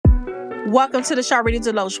Welcome to the Sharlrita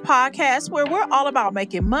DeLoatch podcast, where we're all about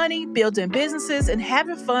making money, building businesses, and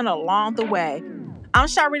having fun along the way. I'm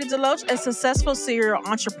Sharlrita DeLoatch, a successful serial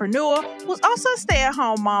entrepreneur who's also a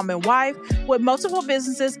stay-at-home mom and wife with multiple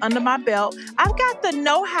businesses under my belt. I've got the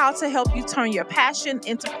know-how to help you turn your passion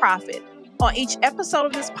into profit. On each episode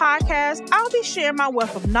of this podcast, I'll be sharing my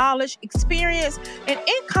wealth of knowledge, experience, and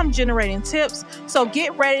income-generating tips, so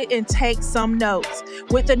get ready and take some notes.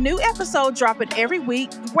 With a new episode dropping every week,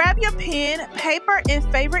 grab your pen, paper, and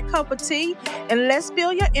favorite cup of tea, and let's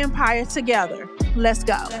build your empire together. Let's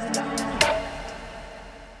go.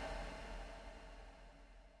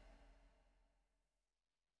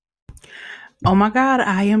 Oh my God,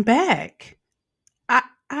 I am back.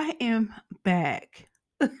 I am back.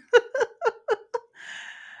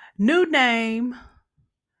 New name,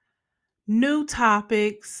 new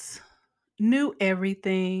topics, new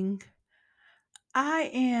everything.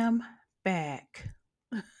 I am back.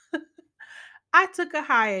 I took a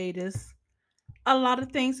hiatus. A lot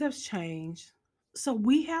of things have changed. So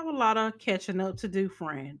we have a lot of catching up to do,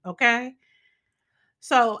 friend. Okay.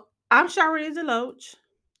 So I'm Sharlrita DeLoatch,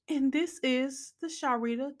 and this is the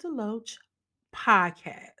Sharlrita DeLoatch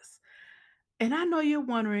podcast. And I know you're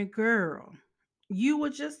wondering, girl, you were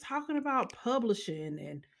just talking about publishing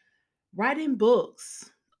and writing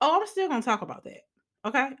books. Oh, I'm still going to talk about that.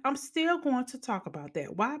 Okay. I'm still going to talk about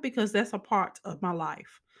that. Why? Because that's a part of my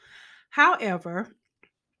life. However,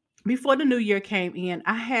 before the new year came in,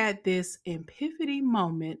 I had this epiphany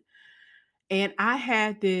moment and I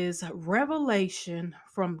had this revelation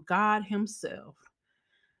from God Himself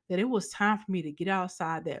that it was time for me to get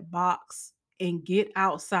outside that box and get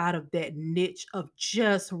outside of that niche of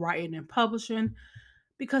just writing and publishing,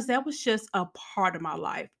 because that was just a part of my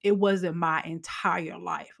life. It wasn't my entire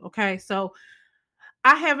life. Okay. So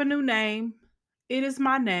I have a new name. It is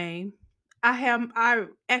my name. I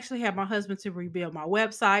actually have my husband to rebuild my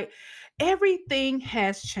website. Everything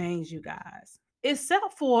has changed, you guys.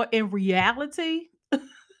 Except for in reality,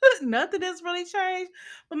 nothing has really changed,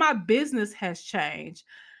 but my business has changed.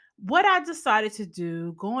 What I decided to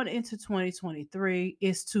do going into 2023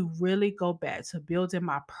 is to really go back to building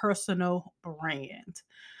my personal brand,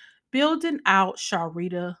 building out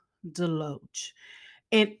Sharlrita DeLoatch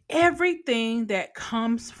and everything that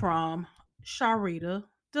comes from Sharlrita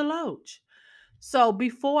DeLoatch. So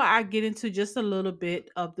before I get into just a little bit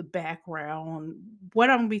of the background on what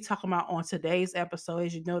I'm going to be talking about on today's episode,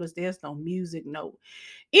 as you notice, there's no music, no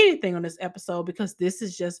anything on this episode, because this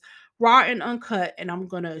is just raw and uncut, and I'm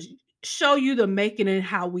going to show you the making and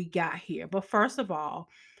how we got here. But first of all,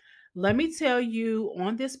 let me tell you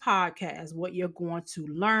on this podcast what you're going to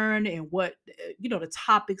learn and what the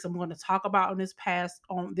topics I'm going to talk about on this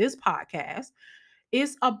podcast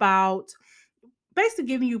is about, basically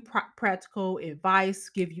giving you practical advice,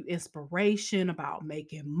 give you inspiration about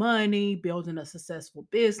making money, building a successful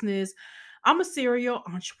business. I'm a serial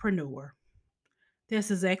entrepreneur.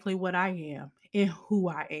 That's exactly what I am and who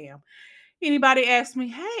I am. Anybody ask me,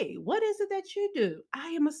 hey, what is it that you do? I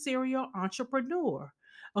am a serial entrepreneur.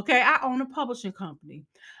 Okay, I own a publishing company.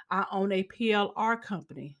 I own a PLR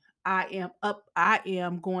company. I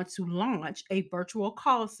am going to launch a virtual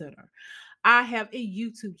call center. I have a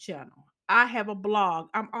YouTube channel. I have a blog.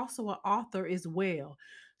 I'm also an author as well.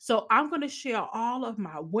 So I'm going to share all of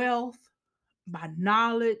my wealth, my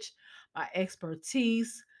knowledge, my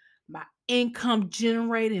expertise, my income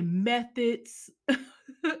generating methods,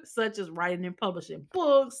 such as writing and publishing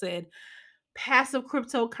books and passive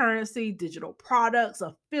cryptocurrency, digital products,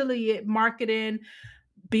 affiliate marketing,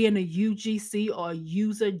 being a UGC or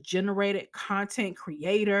user generated content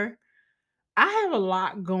creator. I have a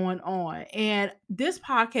lot going on, and this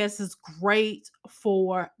podcast is great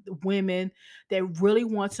for women that really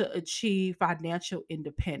want to achieve financial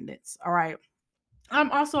independence. All right.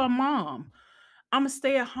 I'm also a mom. I'm a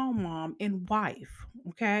stay-at-home mom and wife.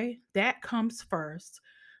 Okay. That comes first.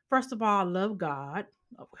 First of all, I love God.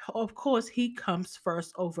 Of course, He comes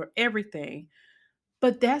first over everything.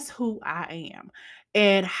 But that's who I am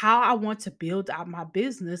and how I want to build out my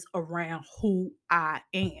business around who I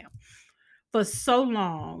am. For so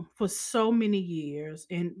long, for so many years,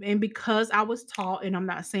 and because I was taught, and I'm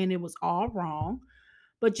not saying it was all wrong,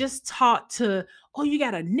 but just taught to, oh, you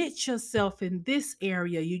got to niche yourself in this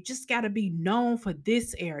area. You just got to be known for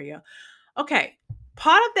this area. Okay,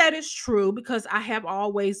 part of that is true because I have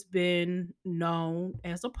always been known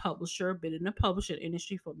as a publisher, been in the publishing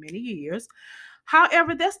industry for many years.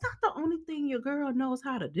 However, that's not the only thing your girl knows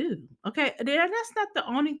how to do. Okay, that's not the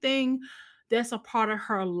only thing that's a part of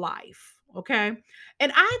her life. Okay,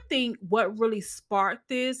 and I think what really sparked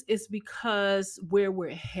this is because where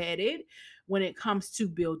we're headed, when it comes to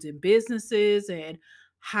building businesses and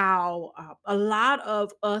how a lot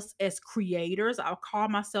of us as creators, I'll call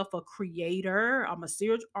myself a creator. I'm a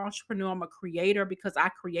serial entrepreneur. I'm a creator because I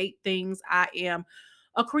create things. I am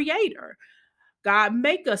a creator. God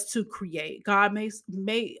make us to create. God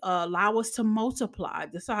may allow us to multiply.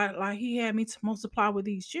 This like He had me to multiply with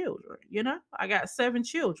these children. I got 7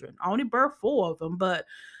 children. I only birthed 4 of them, but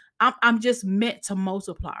I'm just meant to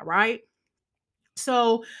multiply, right?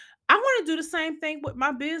 So I want to do the same thing with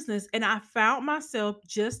my business. And I found myself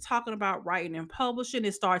just talking about writing and publishing.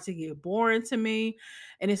 It started to get boring to me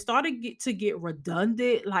and it started to get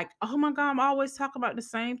redundant. Like, oh my God, I'm always talking about the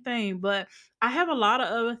same thing. But I have a lot of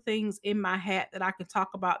other things in my hat that I can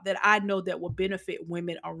talk about that I know that will benefit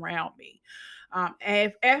women around me.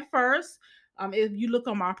 At first, if you look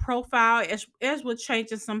on my profile, as we're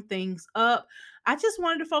changing some things up, I just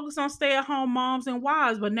wanted to focus on stay-at-home moms and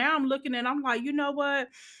wives, but now I'm like, you know what?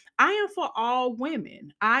 I am for all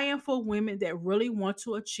women. I am for women that really want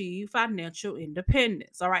to achieve financial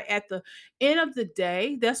independence. All right. At the end of the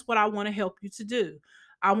day, that's what I want to help you to do.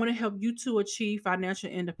 I want to help you to achieve financial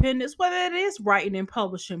independence, whether it is writing and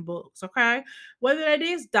publishing books, okay? Whether it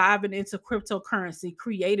is diving into cryptocurrency,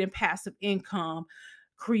 creating passive income,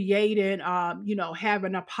 creating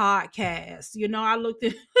having a podcast. I looked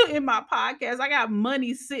at in my podcast, I got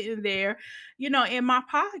money sitting there, in my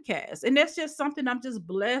podcast, and that's just something I'm just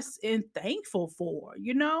blessed and thankful for.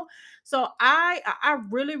 So I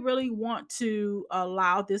really really want to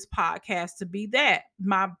allow this podcast to be that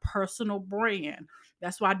my personal brand.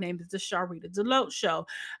 That's why I named it the Sharlrita DeLoatch Show.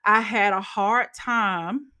 I had a hard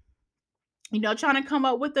time trying to come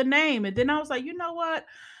up with a name, and then I was like, you know what,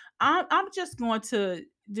 I'm just going to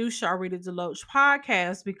do Sharita Deloatch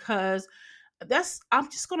podcast because I'm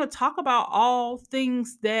just going to talk about all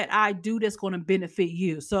things that I do that's going to benefit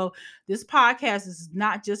you. So this podcast is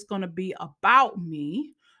not just going to be about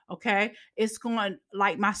me, okay? It's going,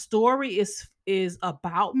 like, my story is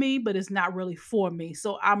about me, but it's not really for me.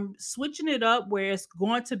 So I'm switching it up where it's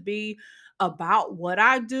going to be about what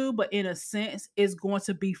I do, but in a sense it's going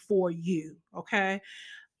to be for you, okay?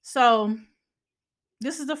 So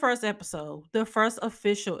this is the first episode, the first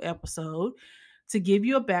official episode to give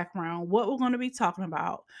you a background, what we're going to be talking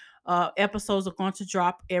about. Episodes are going to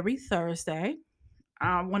drop every Thursday.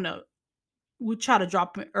 I want to we try to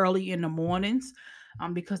drop it early in the mornings,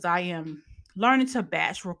 because I am learning to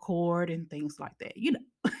batch record and things like that.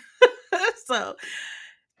 So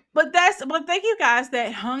but thank you guys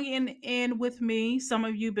that hung in with me. Some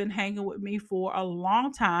of you been hanging with me for a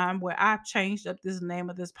long time, where I've changed up this name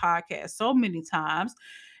of this podcast so many times.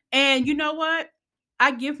 And you know what?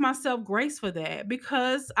 I give myself grace for that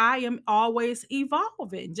because I am always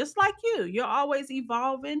evolving, just like you. You're always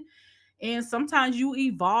evolving. And sometimes you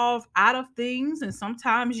evolve out of things, and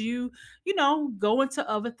sometimes go into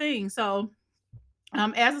other things. So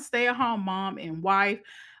as a stay-at-home mom and wife,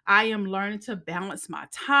 I am learning to balance my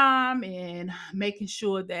time and making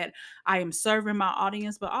sure that I am serving my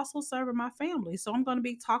audience, but also serving my family. So I'm going to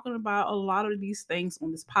be talking about a lot of these things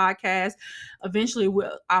on this podcast. Eventually,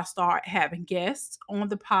 I'll start having guests on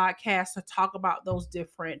the podcast to talk about those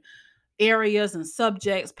different areas and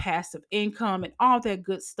subjects, passive income, and all that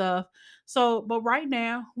good stuff. So, but right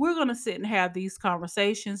now, we're going to sit and have these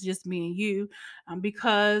conversations, just me and you,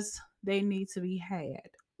 because they need to be had.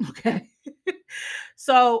 Okay.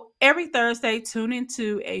 So every Thursday, tune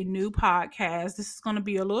into a new podcast. This is going to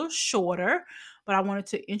be a little shorter, but I wanted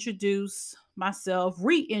to reintroduce myself.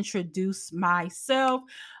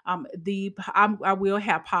 I will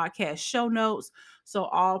have podcast show notes. So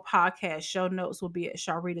all podcast show notes will be at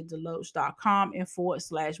sharritadeloatch.com and /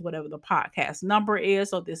 whatever the podcast number is.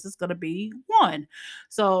 So this is going to be 1.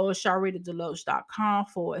 So sharritadeloatch.com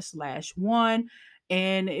 / 1.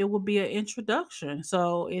 And it will be an introduction.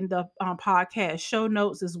 So in the podcast show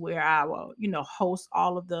notes is where I will, host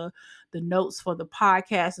all of the notes for the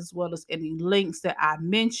podcast, as well as any links that I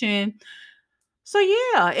mentioned. So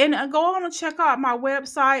yeah, and go on and check out my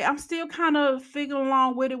website. I'm still kind of figuring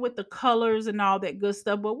along with it with the colors and all that good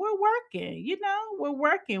stuff, but we're working. We're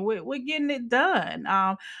working. We're getting it done.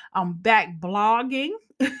 I'm back blogging.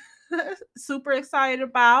 Super excited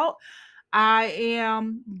about. I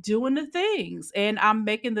am doing the things and I'm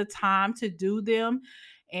making the time to do them.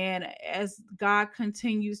 And as God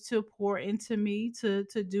continues to pour into me to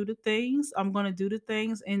do the things, I'm going to do the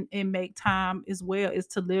things and make time as well, is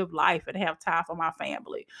to live life and have time for my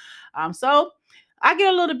family. So I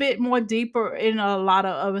get a little bit more deeper in a lot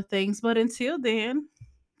of other things. But until then,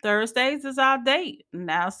 Thursdays is our date. And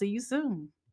I'll see you soon.